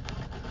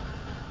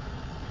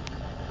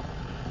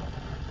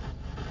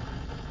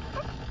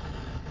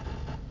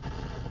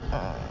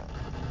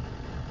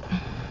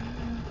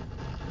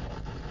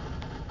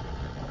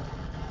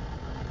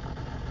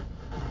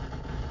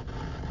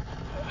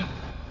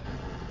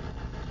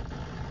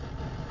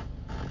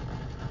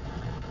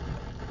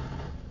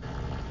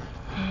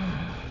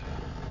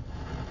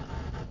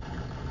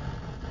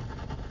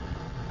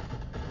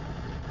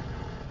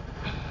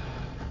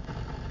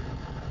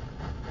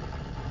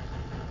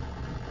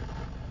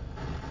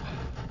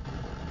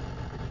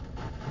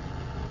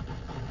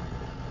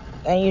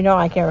 And you know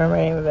I can't remember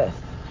the name of this.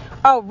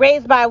 Oh,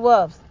 Raised by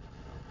Wolves.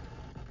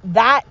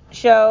 That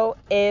show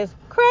is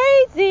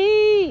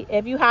crazy.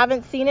 If you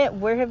haven't seen it,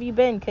 where have you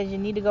been? Because you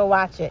need to go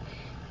watch it.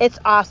 It's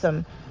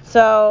awesome.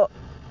 So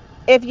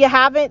if you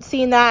haven't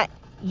seen that,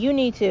 you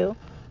need to.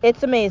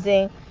 It's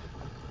amazing.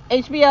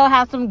 HBO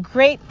has some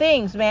great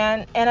things,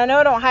 man. And I know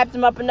I don't hype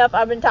them up enough.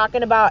 I've been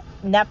talking about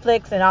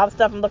Netflix and all the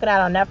stuff I'm looking at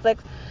on Netflix.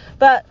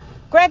 But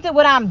granted,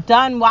 when I'm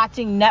done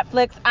watching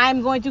Netflix,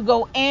 I'm going to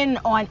go in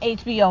on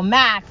HBO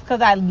Max, because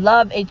I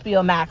love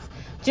HBO Max.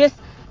 Just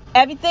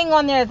everything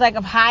on there is like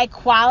of high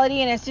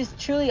quality, and it's just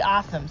truly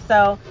awesome.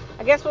 So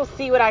I guess we'll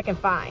see what I can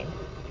find.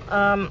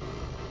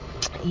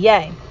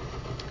 Yay.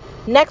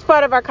 Next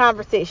part of our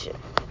conversation.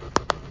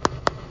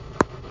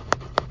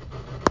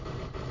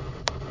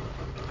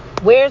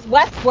 Where's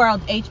Westworld,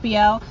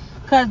 HBO?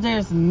 Because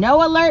there's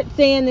no alert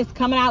saying it's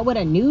coming out with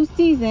a new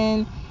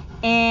season.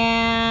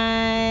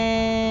 And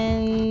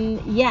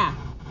yeah,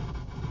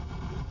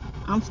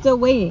 I'm still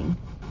waiting.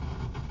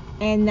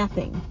 And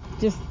nothing.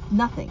 Just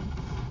nothing.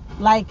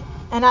 Like,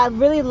 and I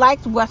really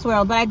liked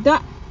Westworld, but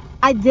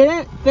I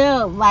didn't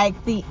feel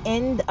like the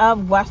end of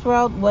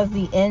Westworld was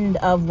the end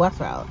of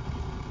Westworld.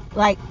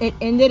 Like, it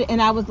ended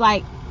and I was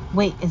like,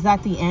 wait, is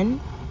that the end?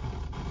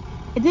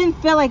 It didn't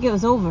feel like it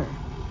was over.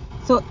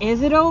 So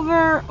is it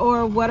over,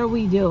 or what are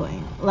we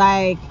doing?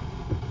 Like,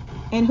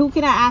 and who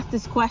can I ask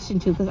this question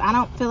to? Because I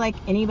don't feel like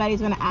anybody's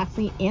going to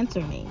actually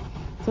answer me.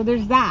 So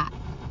there's that.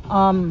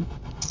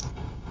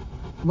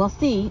 We'll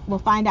see. We'll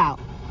find out.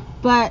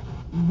 But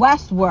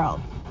Westworld,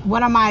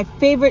 one of my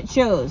favorite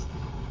shows.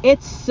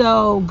 It's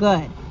so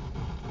good.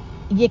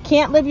 You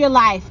can't live your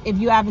life if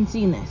you haven't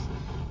seen this.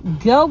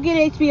 Go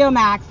get HBO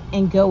Max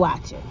and go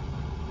watch it.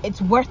 It's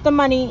worth the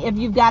money. If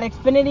you've got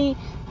Xfinity,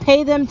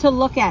 pay them to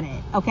look at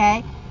it,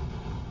 okay?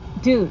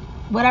 Dude,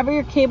 whatever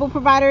your cable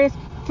provider is,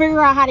 figure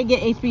out how to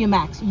get HBO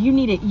Max. You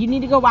need it. You need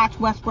to go watch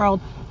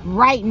Westworld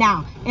right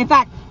now. In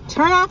fact,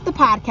 turn off the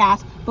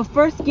podcast, but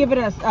first give it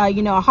a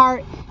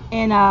heart,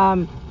 and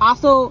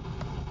also,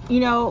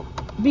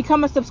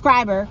 become a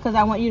subscriber, because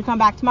I want you to come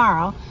back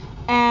tomorrow.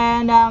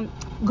 And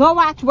go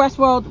watch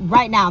Westworld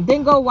right now.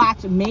 Then go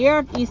watch Mayor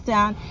of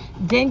Easttown.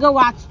 Then go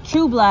watch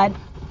True Blood,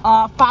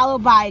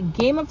 followed by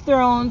Game of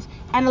Thrones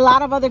and a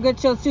lot of other good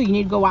shows too. You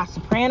need to go watch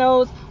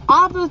Sopranos.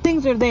 All of those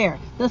things are there.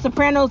 The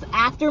Sopranos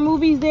after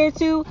movies there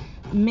too.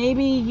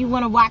 Maybe you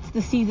want to watch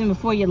the season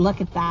before you look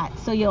at that,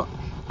 so you'll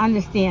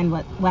understand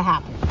what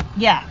happened.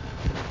 Yeah.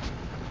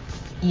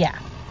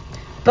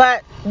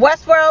 But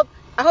Westworld,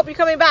 I hope you're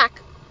coming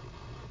back.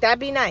 That'd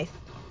be nice.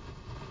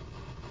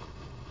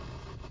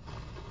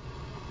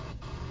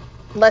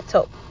 Let's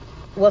hope.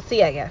 We'll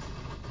see, I guess.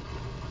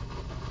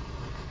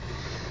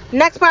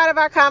 Next part of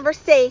our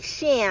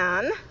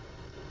conversation.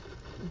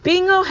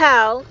 Bingo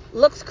Hell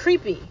looks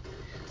creepy.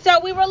 So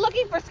we were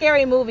looking for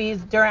scary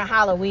movies during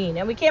Halloween,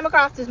 and we came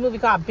across this movie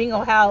called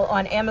Bingo Hell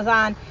on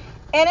Amazon,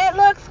 and it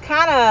looks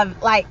kind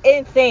of like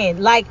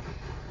insane. Like,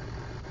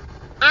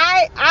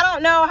 I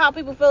don't know how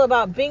people feel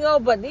about bingo,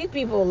 but these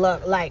people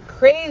look like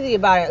crazy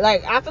about it.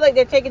 Like, I feel like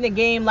they're taking the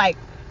game like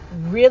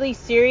really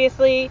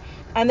seriously,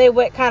 and they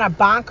went kind of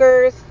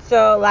bonkers.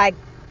 So like,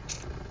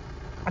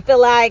 I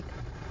feel like,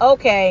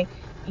 okay,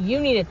 you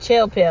need a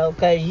chill pill,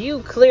 because you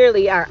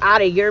clearly are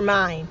out of your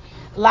mind.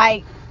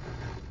 Like,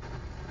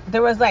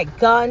 there was like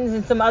guns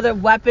and some other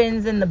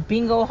weapons in the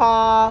bingo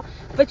hall.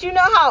 But you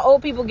know how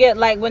old people get,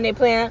 like, when they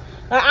play.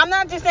 Like, I'm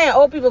not just saying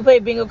old people play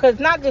bingo, because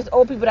it's not just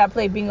old people that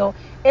play bingo.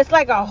 It's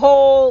like a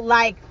whole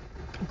like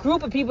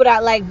group of people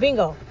that like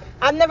bingo.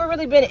 I've never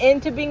really been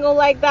into bingo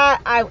like that.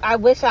 I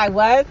wish I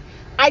was.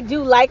 I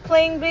do like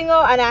playing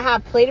bingo, and I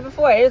have played it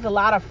before. It is a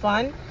lot of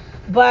fun,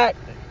 but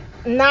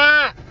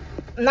not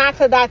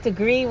to that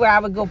degree where I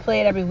would go play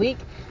it every week.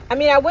 I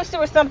mean, I wish there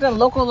was something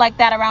local like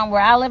that around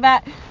where I live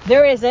at.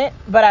 There isn't,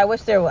 but I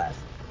wish there was.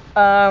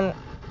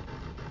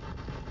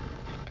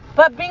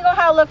 But Bingo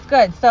Hell looks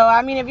good. So,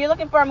 I mean, if you're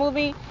looking for a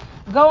movie,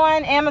 go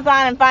on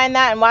Amazon and find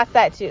that and watch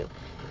that too.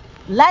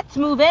 Let's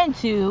move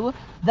into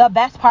the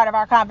best part of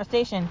our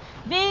conversation.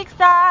 Big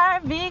star,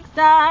 big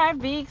star,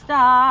 big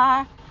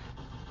star.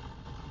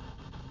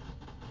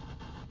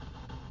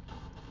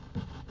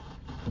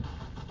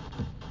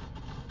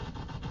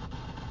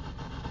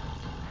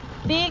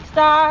 Big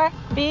star,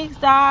 big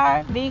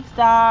star, big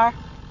star.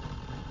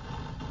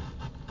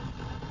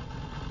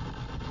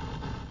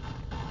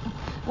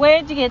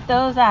 Where'd you get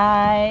those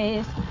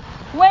eyes?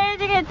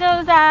 Where'd you get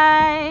those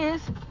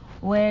eyes?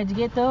 Where'd you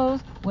get those?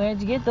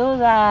 Where'd you get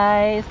those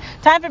eyes?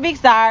 Time for Big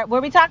Star,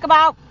 where we talk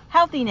about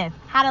healthiness,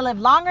 how to live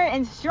longer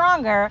and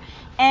stronger,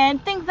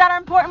 and things that are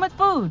important with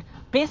food.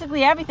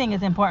 Basically, everything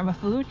is important with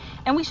food,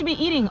 and we should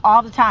be eating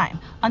all the time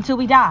until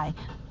we die.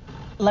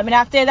 Let me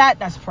not say that.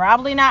 That's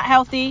probably not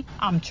healthy.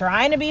 I'm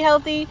trying to be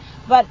healthy,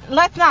 but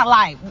let's not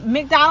lie.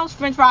 McDonald's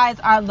French fries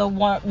are the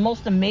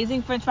most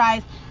amazing French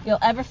fries you'll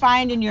ever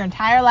find in your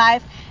entire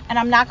life. And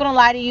I'm not going to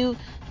lie to you.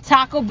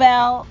 Taco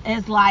Bell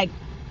is like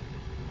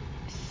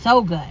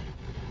so good.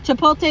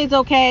 Chipotle's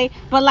okay,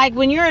 but like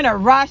when you're in a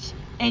rush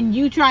and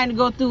you trying to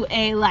go through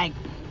a like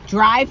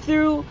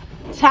drive-through,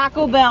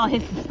 Taco Bell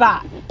hits the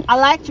spot. I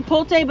like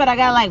Chipotle, but I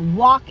gotta like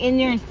walk in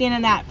there and stand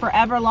in that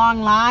forever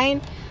long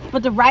line.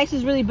 But the rice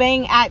is really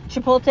bang at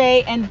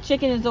Chipotle, and the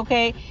chicken is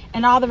okay,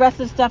 and all the rest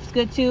of the stuff's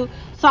good too.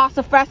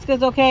 Salsa Fresca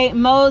is okay.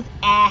 Moe's,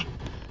 I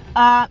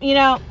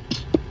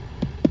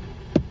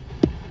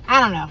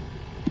don't know.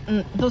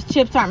 Those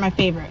chips aren't my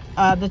favorite.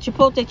 The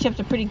Chipotle chips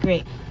are pretty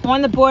great.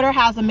 On the Border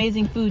has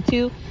amazing food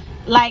too.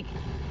 Like,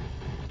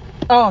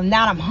 oh,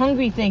 now I'm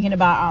hungry thinking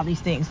about all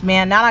these things,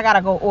 man. Now I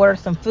gotta go order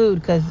some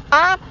food because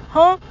I'm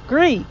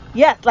hungry.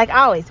 Yes, like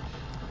always.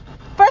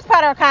 First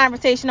part of our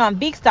conversation on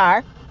Beak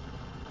Star,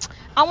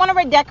 I want to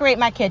redecorate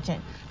my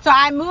kitchen. So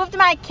I moved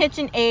my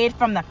KitchenAid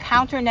from the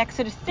counter next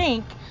to the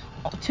sink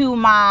to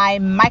my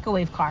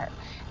microwave cart.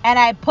 And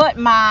I put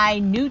my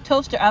new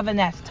toaster oven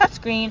that's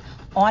touchscreen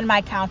on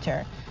my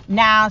counter.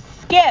 Now,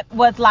 Skip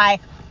was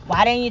like,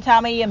 why didn't you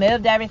tell me you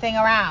moved everything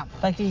around?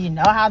 Because you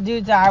know how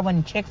dudes are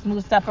when chicks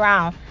move stuff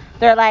around.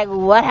 They're like,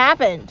 what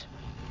happened?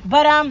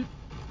 But I've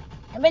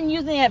been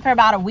using it for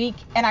about a week,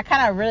 and I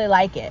kind of really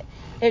like it.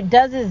 It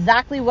does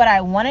exactly what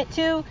I want it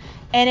to,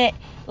 and it,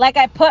 like,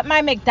 I put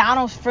my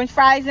McDonald's French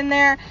fries in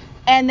there,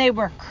 and they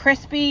were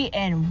crispy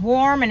and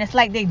warm, and it's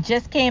like they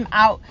just came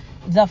out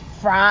the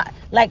fry,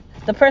 like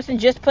the person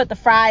just put the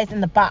fries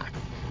in the box.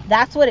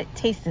 That's what it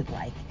tasted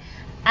like.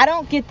 I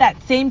don't get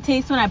that same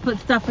taste when I put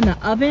stuff in the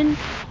oven,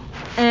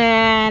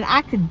 and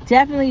I could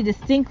definitely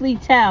distinctly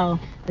tell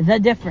the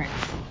difference.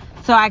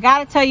 So I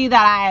gotta tell you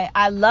that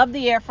I love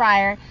the air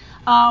fryer,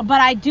 but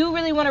I do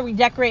really want to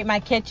redecorate my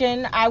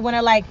kitchen. I want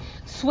to like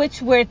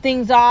switch where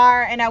things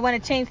are, and I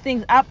want to change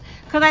things up,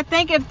 because I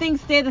think if things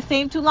stay the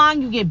same too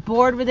long, you get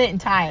bored with it and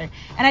tired,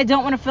 and I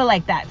don't want to feel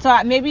like that.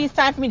 So maybe it's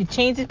time for me to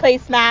change the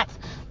placemats,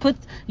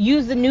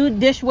 use the new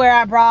dishware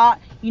I brought.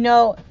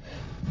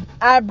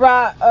 I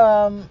brought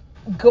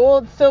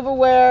gold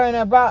silverware, and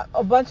I brought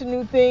a bunch of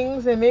new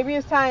things, and maybe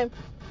it's time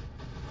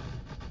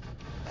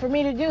for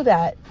me to do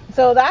that.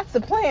 So that's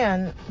the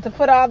plan, to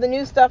put all the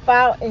new stuff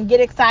out and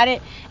get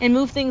excited and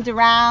move things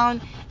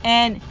around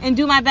and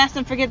do my best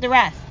and forget the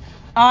rest.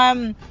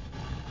 I'm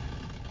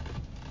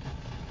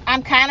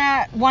kind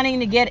of wanting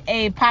to get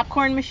a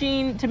popcorn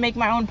machine to make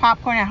my own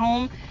popcorn at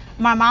home.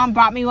 My mom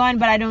brought me one,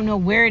 but I don't know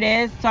where it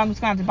is, so I'm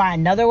just going to have to buy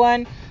another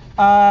one.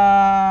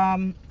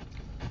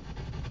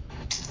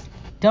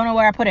 Don't know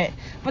where I put it,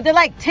 but they're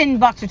like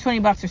 $10 or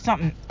 $20 or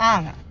something. I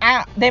don't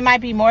know. They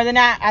might be more than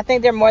that. I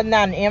think they're more than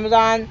that on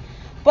Amazon.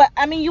 But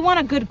I mean, you want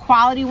a good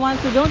quality one,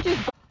 so don't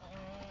just.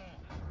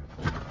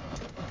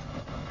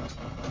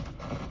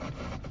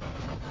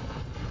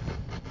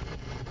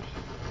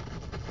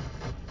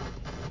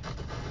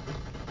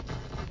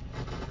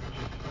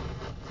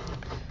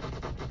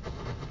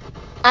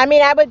 I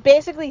mean, I would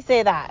basically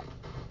say that.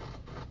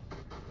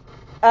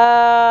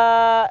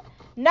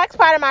 Next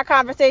part of my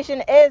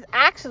conversation is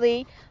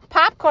actually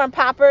popcorn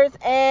poppers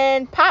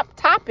and pop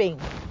toppings.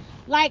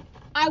 Like,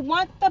 I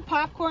want the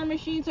popcorn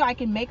machine so I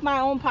can make my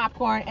own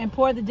popcorn and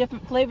pour the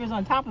different flavors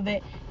on top of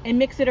it and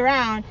mix it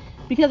around,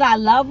 because I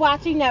love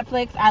watching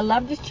Netflix. I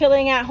love just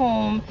chilling at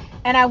home,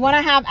 and I want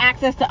to have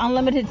access to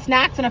unlimited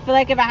snacks, and I feel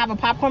like if I have a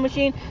popcorn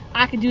machine,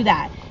 I could do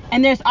that.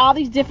 And there's all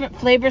these different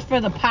flavors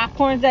for the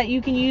popcorns that you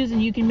can use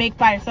and you can make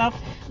by yourself,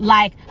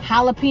 like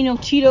jalapeno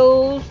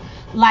Cheetos,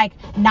 like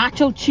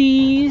nacho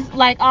cheese,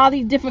 like all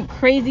these different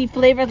crazy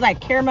flavors,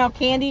 like caramel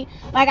candy.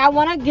 Like, I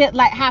want to get,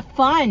 like, have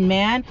fun,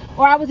 man.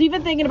 Or I was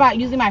even thinking about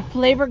using my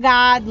Flavor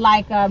God,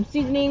 like,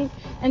 seasonings,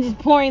 and just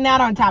pouring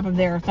that on top of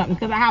there or something,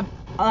 because I have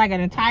like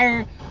an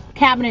entire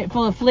cabinet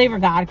full of Flavor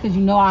God, because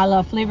I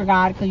love Flavor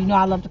God, because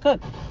I love to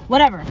cook,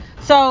 whatever.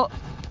 So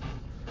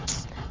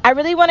I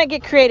really want to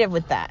get creative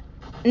with that.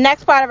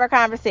 Next part of our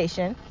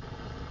conversation,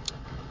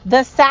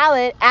 the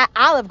salad at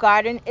Olive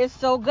Garden is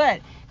so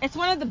good. It's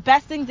one of the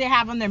best things they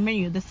have on their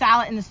menu. The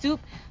salad and the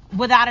soup,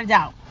 without a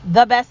doubt,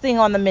 the best thing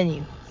on the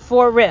menu,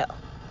 for real.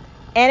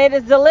 And it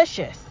is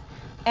delicious.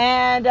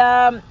 And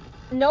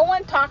no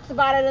one talks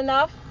about it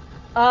enough.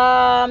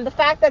 The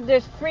fact that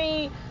there's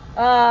free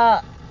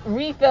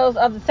refills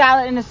of the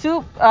salad and the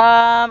soup,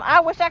 I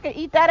wish I could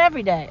eat that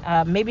every day.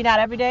 Maybe not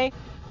every day,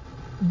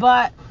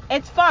 but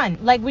it's fun.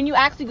 Like, when you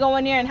actually go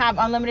in there and have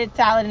unlimited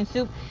salad and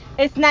soup,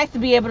 it's nice to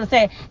be able to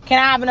say, can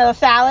I have another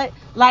salad?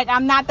 Like,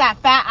 I'm not that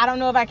fat. I don't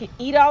know if I could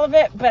eat all of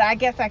it, but I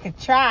guess I could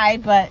try.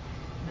 But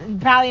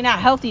probably not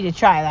healthy to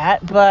try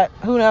that, but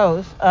who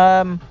knows.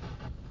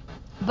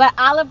 But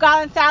Olive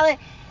Garden salad,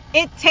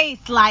 it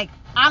tastes like,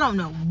 I don't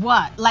know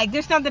what. Like,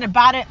 there's something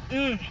about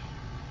it.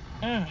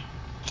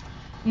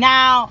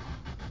 Now,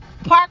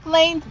 Park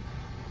Lane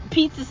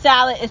pizza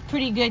salad is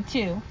pretty good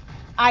too.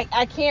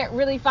 I can't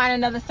really find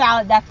another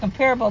salad that's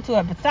comparable to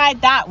it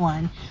beside that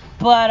one.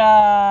 But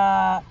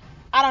I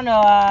don't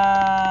know.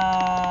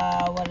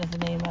 What is the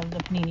name of the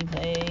panini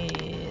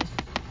place?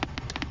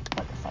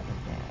 What the fuck is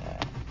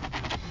that?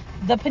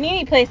 The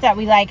panini place that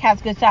we like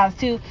has good salads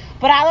too.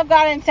 But Olive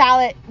Garden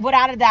salad,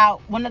 without a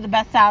doubt, one of the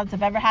best salads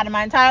I've ever had in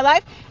my entire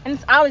life, and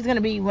it's always going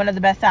to be one of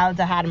the best salads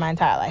I've had in my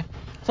entire life.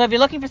 So if you're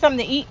looking for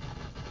something to eat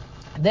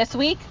this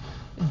week,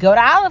 go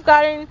to Olive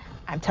Garden.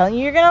 I'm telling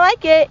you, you're going to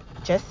like it.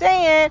 Just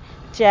saying.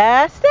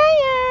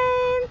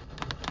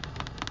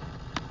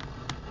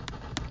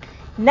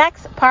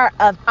 Next part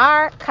of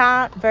our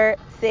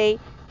conversation.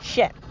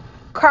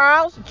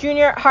 Carl's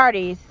Jr.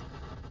 Hardee's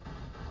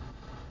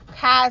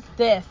has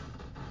this,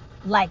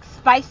 like,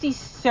 spicy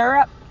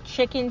syrup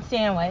chicken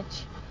sandwich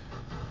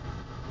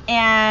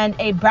and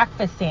a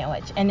breakfast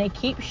sandwich. And they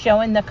keep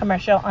showing the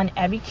commercial on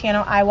every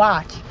channel I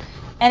watch.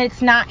 And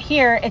it's not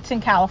here. It's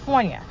in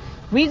California.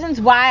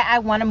 Reasons why I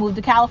want to move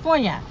to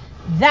California.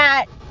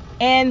 That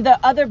and the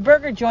other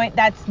burger joint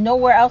that's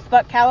nowhere else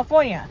but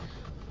California.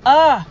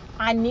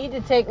 I need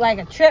to take, like,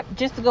 a trip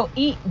just to go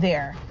eat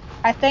there.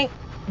 I think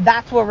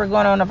that's where we're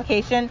going on a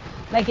vacation,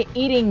 like an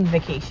eating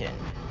vacation.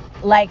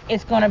 Like,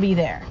 it's going to be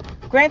there.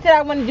 Granted,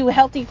 I want to do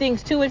healthy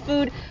things too with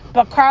food,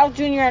 but Carl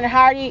Jr. and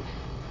Hardy,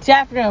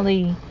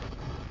 definitely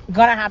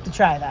going to have to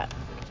try that.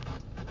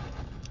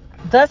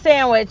 The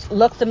sandwich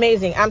looks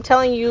amazing. I'm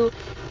telling you,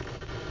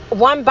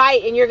 one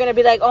bite and you're going to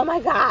be like, oh my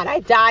God, I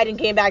died and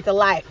came back to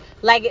life.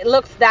 Like, it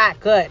looks that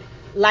good.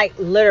 Like,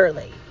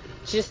 literally.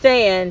 Just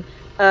saying,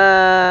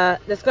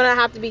 that's going to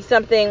have to be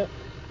something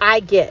I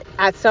get.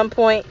 At some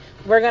point,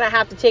 we're going to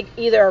have to take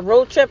either a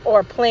road trip or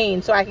a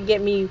plane so I can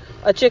get me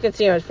a chicken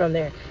sandwich from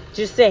there.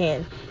 Just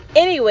saying.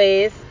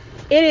 Anyways,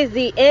 it is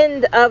the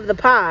end of the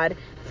pod.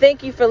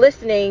 Thank you for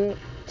listening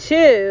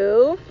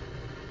to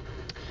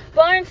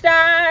Born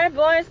Star,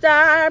 Born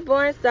Star,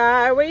 Born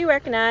Star, where you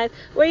recognize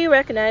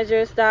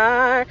you're a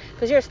star,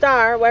 because you're a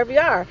star wherever you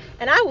are.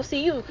 And I will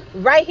see you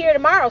right here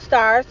tomorrow,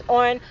 stars,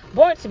 on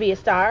Born to Be a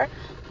Star,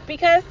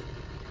 because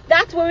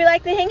that's where we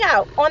like to hang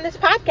out, on this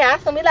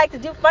podcast, and we like to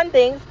do fun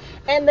things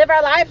and live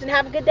our lives and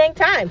have a good dang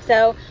time.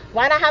 So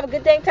why not have a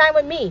good dang time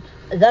with me,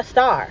 the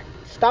star.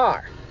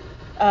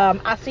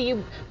 I'll see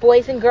you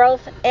boys and girls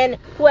and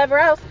whoever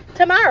else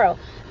tomorrow.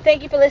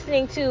 Thank you for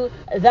listening to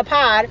the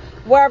pod,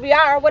 wherever you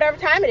are, whatever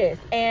time it is.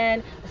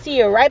 And see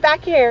you right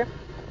back here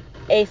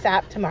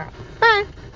ASAP tomorrow. Bye.